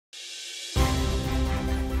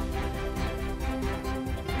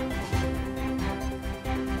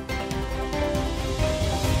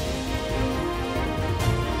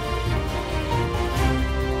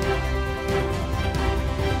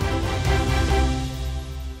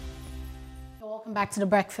Back to the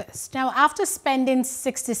breakfast. Now, after spending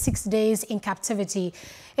 66 days in captivity,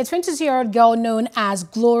 a 22-year-old girl known as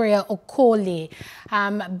Gloria Okole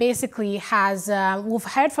basically has, we've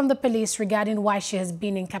heard from the police regarding why she has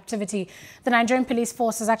been in captivity. The Nigerian police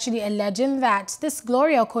force is actually alleging that this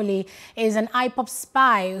Gloria Okole is an IPOB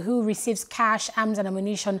spy who receives cash, arms and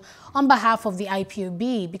ammunition on behalf of the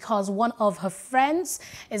IPOB because one of her friends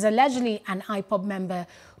is allegedly an IPOB member.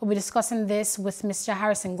 We'll be discussing this with Mr.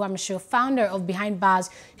 Harrison Gwamnishu, founder of Behind Bars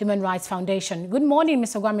Human Rights Foundation. Good morning,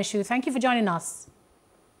 Mr. Gwamnishu. Thank you for joining us.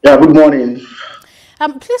 Yeah, good morning.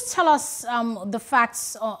 Please tell us the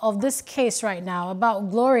facts of this case right now about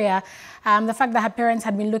Gloria, the fact that her parents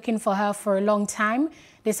had been looking for her for a long time.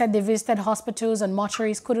 They said they visited hospitals and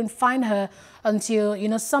mortuaries, couldn't find her until,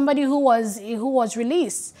 somebody who was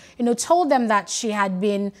released, told them that she had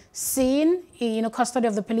been seen, custody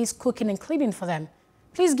of the police, cooking and cleaning for them.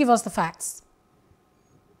 Please give us the facts.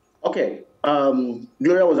 Okay.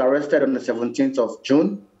 Gloria was arrested on the 17th of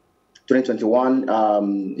June, 2021,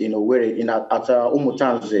 at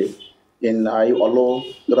Umutanze in Olo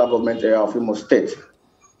local government area of Imo State.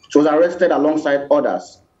 She was arrested alongside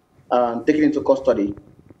others, taken into custody.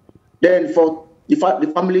 Then for the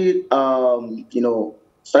family,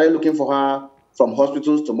 started looking for her from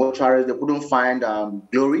hospitals to mortuaries. They couldn't find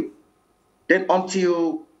Glory. Then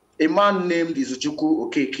until a man named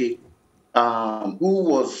Izuchukwu Okeke, who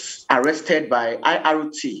was arrested by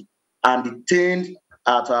IRT and detained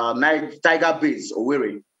at Tiger Base,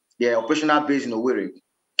 Owerri, the operational base in Owerri,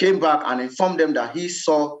 came back and informed them that he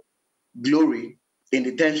saw Glory in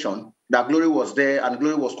detention, that Glory was there and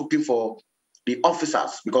Glory was cooking for the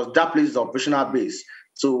officers because that place is the operational base.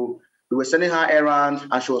 So we were sending her errands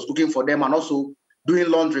and she was cooking for them and also doing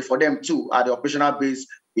laundry for them too at the operational base,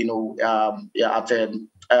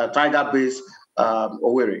 at Tiger Base,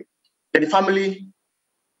 Owerri. Then the family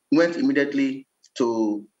went immediately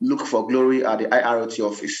to look for Glory at the IRT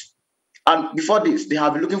office. And before this, they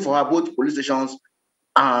have been looking for her both police stations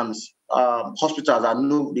and hospitals,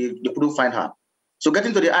 and they couldn't find her. So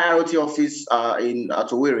getting to the IRT office at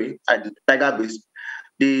Owerri, at Tiger Base,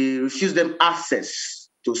 they refused them access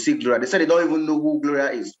to see Gloria. They said they don't even know who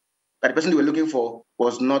Gloria is, that the person they were looking for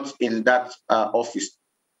was not in that office.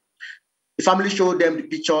 The family showed them the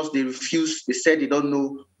pictures. They refused. They said they don't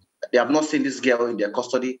know. They have not seen this girl in their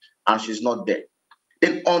custody, and she's not there.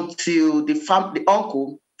 Then until the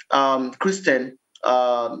uncle, Christian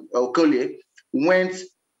Okole, went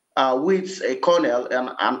with a colonel and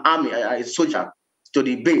an army, a soldier, to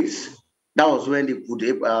the base. That was when they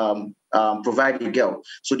could provide the girl.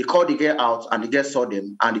 So they called the girl out, and the girl saw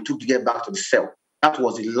them, and they took the girl back to the cell. That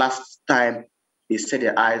was the last time they set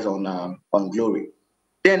their eyes on Glory.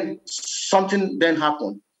 Then something then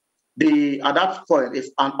happened. At that point, if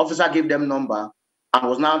an officer gave them number and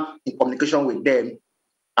was now in communication with them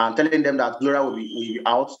and telling them that Gloria will be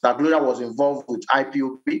out, that Gloria was involved with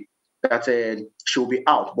IPOB, that she will be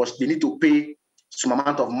out, but they need to pay some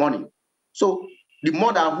amount of money. So the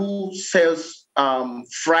mother who sells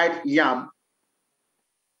fried yam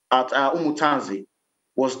at Umutanzi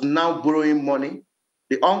was now borrowing money.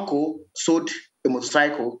 The uncle sold a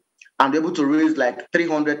motorcycle and able to raise like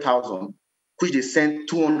 300,000, which they sent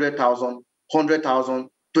 200,000, 100,000,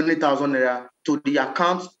 20,000 naira to the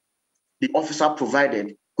account the officer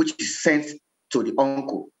provided, which is sent to the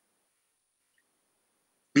uncle.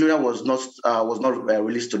 Gloria was not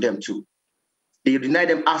released to them too. They denied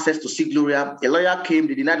them access to see Gloria. A lawyer came,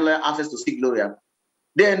 they denied the lawyer access to see Gloria.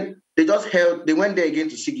 Then they went there again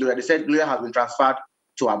to see Gloria. They said Gloria has been transferred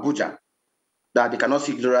to Abuja, that they cannot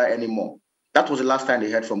see Gloria anymore. That was the last time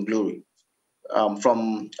they heard from Glory.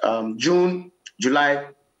 From June, July,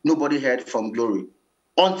 nobody heard from Glory.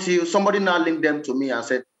 Until somebody now linked them to me and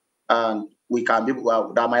said, we can be,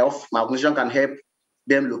 that my organization can help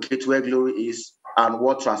them locate where Glory is and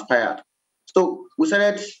what transpired. So we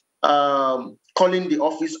started calling the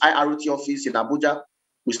office, IRT office in Abuja.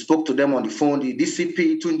 We spoke to them on the phone, the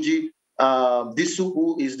DCP, Tunji, Disu,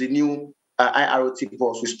 who is the new IRT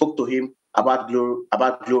boss. We spoke to him about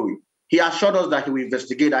Glory. He assured us that he will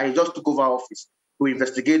investigate, that he just took over office. He will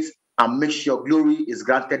investigate and make sure Glory is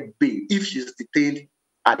granted bail if she's detained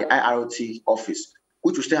at the IRT office,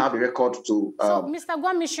 which we still have a record to. So, Mr.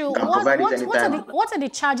 Gwamnishu, what are the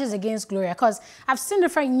charges against Gloria? Because I've seen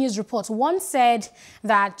different news reports. One said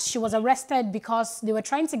that she was arrested because they were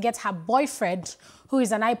trying to get her boyfriend, who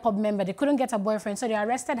is an IPOB member. They couldn't get her boyfriend, so they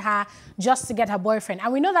arrested her just to get her boyfriend.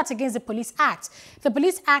 And we know that's against the Police Act. The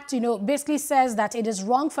Police Act, basically says that it is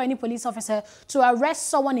wrong for any police officer to arrest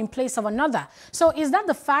someone in place of another. So is that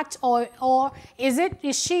the fact, or is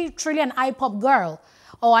she truly an IPOB girl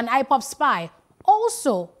or an IPOB spy?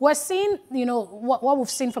 Also, we're seeing, you know, what we've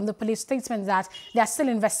seen from the police statement that they're still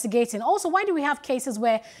investigating. Also, why do we have cases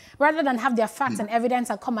where rather than have their facts and evidence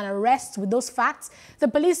and come and arrest with those facts, the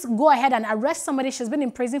police go ahead and arrest somebody? She's been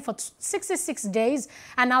in prison for 66 days,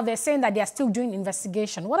 and now they're saying that they're still doing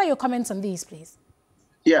investigation. What are your comments on these, please?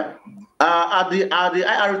 Yeah. At the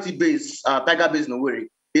IRT base, Tiger Base in Owerri,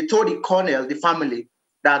 they told the colonel, the family,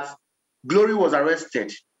 that Glory was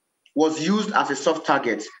arrested, was used as a soft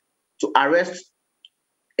target to arrest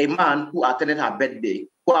a man who attended her birthday,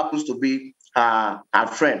 who happens to be her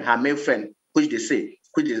friend, her male friend, which they say,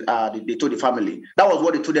 which is, they told the family. That was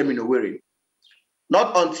what they told them in Owerri.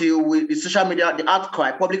 Not until with the social media, the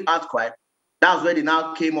outcry, public outcry, that's where they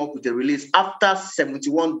now came up with a release. After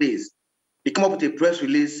 71 days, they came up with a press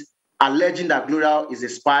release alleging that Gloria is a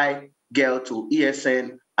spy girl to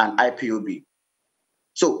ESN and IPOB.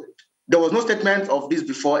 So there was no statement of this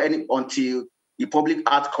before until the public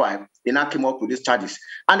outcry. They now came up with these charges.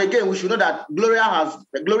 And again, we should know that Gloria has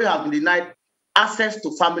been denied access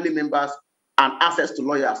to family members and access to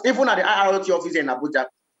lawyers. Even at the IRT office in Abuja,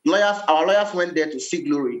 our lawyers went there to see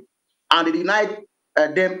Glory, and they denied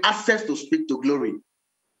them access to speak to Glory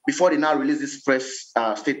before they now release this press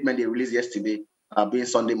statement they released yesterday, being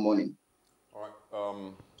Sunday morning. All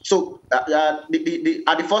right. So at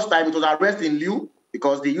the first time, it was arrest in lieu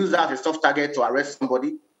because they use that as a soft target to arrest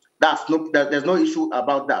somebody. There's no issue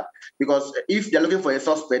about that, because if they're looking for a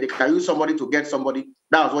suspect, they can use somebody to get somebody.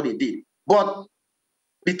 That was what they did. But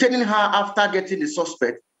detaining her after getting the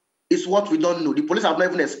suspect is what we don't know. The police have not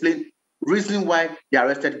even explained reason why they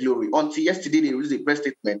arrested Glory. Until yesterday, they released a press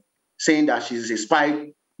statement saying that she's a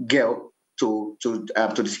spy girl to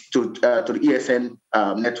the ESN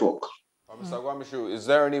network. Mr. Gwamnishu, is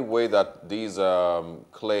there any way that these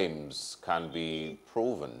claims can be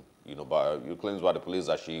proven? You know, by your claims by the police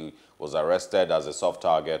that she was arrested as a soft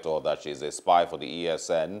target or that she's a spy for the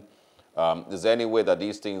ESN. Is there any way that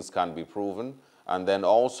these things can be proven? And then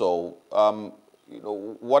also, you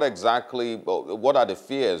know, what are the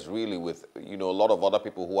fears really with, you know, a lot of other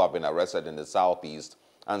people who have been arrested in the Southeast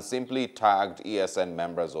and simply tagged ESN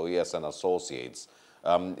members or ESN associates?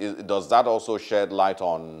 Does that also shed light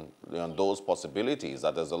on those possibilities,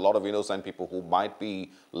 that there's a lot of innocent people who might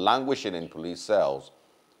be languishing in police cells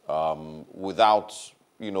without,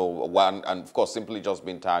 you know, and of course simply just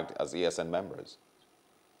being tagged as ESN members?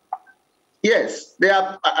 Yes, they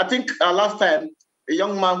are. I think last time a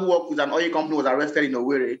young man who worked with an oil company was arrested in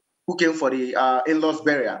Owerri, who came for the in-laws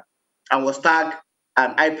burial and was tagged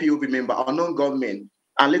an IPOB member, unknown gunman,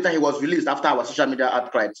 and later he was released after our social media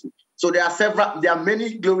outcry. So there are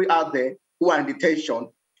many Glory out there who are in detention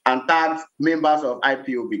and tagged members of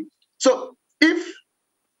IPOB. So if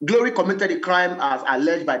Glory committed a crime as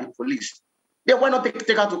alleged by the police, then why not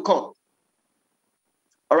take her to court?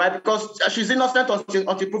 All right, because she's innocent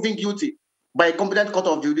until proven guilty by a competent court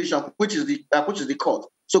of jurisdiction, which is the court.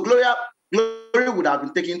 So Glory would have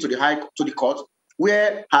been taken to the court,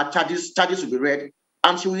 where her charges will be read,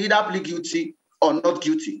 and she will either plead guilty or not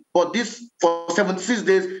guilty. But this, for 76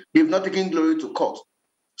 days, they've not taken Glory to court.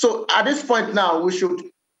 So at this point now, we should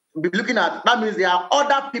be looking at, that means there are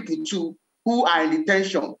other people too who are in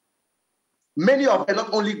detention. Many of them,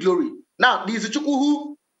 not only Glory. Now, the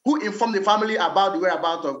Izuchukwu who informed the family about the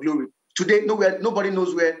whereabouts of Glory, today, nobody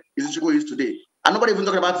knows where Izuchukwu is today. And nobody even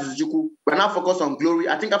talking about Izuchukwu. We're now focused on Glory.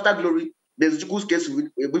 I think after Glory, the Izuchukwu's case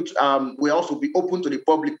will also be open to the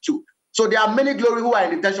public too. So there are many Glory who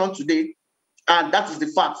are in detention today, and that is the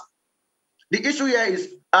fact. The issue here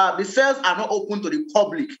is the cells are not open to the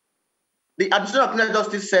public. The Administration of Criminal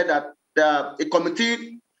Justice said that a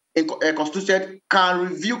committee constituted can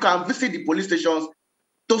visit the police stations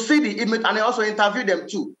to see the image and also interview them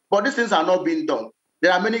too. But these things are not being done.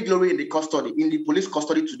 There are many Glory in the police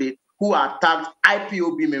custody today, who are tagged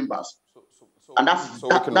IPOB members. And that's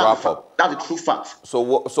the true fact. So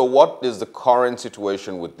what is the current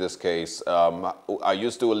situation with this case? Are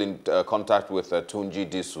you still in contact with Tunji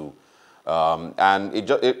Disu? And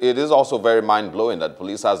it is also very mind-blowing that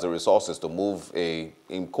police has the resources to move a,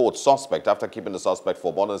 in quote, suspect after keeping the suspect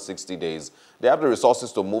for more than 60 days. They have the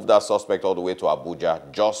resources to move that suspect all the way to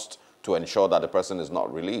Abuja just to ensure that the person is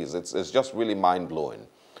not released. It's just really mind-blowing.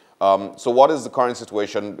 So what is the current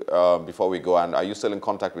situation before we go? And are you still in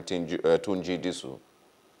contact with Tunji Disu?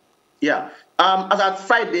 Yeah. As at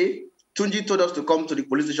Friday, Tunji told us to come to the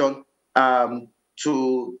police station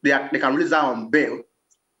they can release her on bail.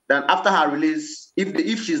 Then after her release,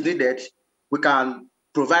 if she's needed, we can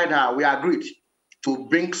provide her. We agreed to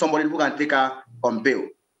bring somebody who can take her on bail.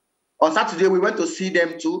 On Saturday, we went to see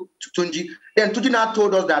them to Tunji. Then Tunji now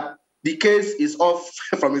told us that the case is off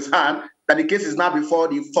from his hand, that the case is now before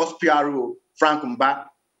the first PRO Frank Mba.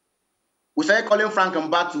 We started calling Frank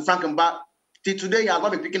Mba to Frank Mba. Till today, he has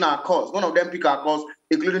not been picking our calls. None of them pick our calls,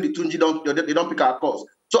 including the Tunji. They don't pick our calls.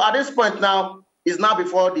 So at this point now, it's now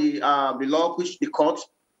before the law, which the court,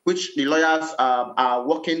 which the lawyers are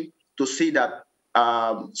working to see that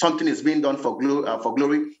something is being done for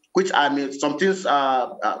Glory. Which I mean, some things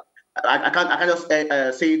I can't just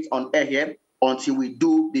say it on air here until we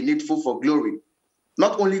do the needful for Glory.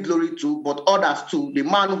 Not only Glory too, but others too. The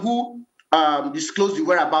man who disclosed the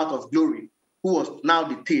whereabouts of Glory, who was now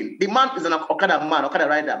detained. The man is an Okada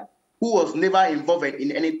rider, who was never involved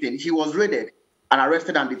in anything. He was raided and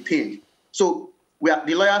arrested and detained. So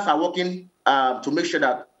the lawyers are working to make sure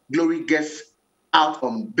that Glory gets out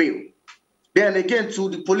on bail. Then again, too,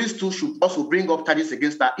 the police too should also bring up charges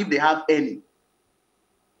against her if they have any.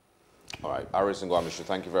 All right, Aris and Gwamnishu,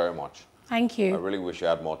 thank you very much. Thank you. I really wish you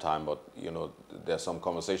had more time, but you know, there's some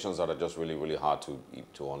conversations that are just really, really hard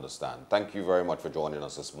to understand. Thank you very much for joining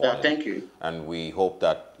us this morning. Yeah, thank you. And we hope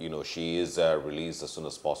that she is released as soon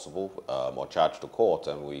as possible or charged to court,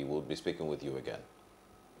 and we will be speaking with you again.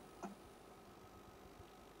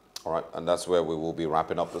 All right, and that's where we will be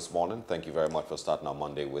wrapping up this morning. Thank you very much for starting our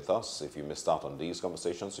Monday with us. If you missed out on these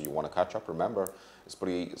conversations or you want to catch up, remember, it's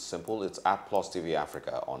pretty simple. It's at Plus TV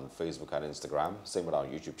Africa on Facebook and Instagram. Same with our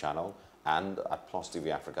YouTube channel and at Plus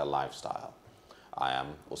TV Africa Lifestyle. I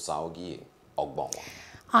am Osaogie Ogbonwa.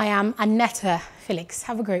 I am Annetta Felix.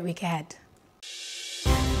 Have a great week ahead.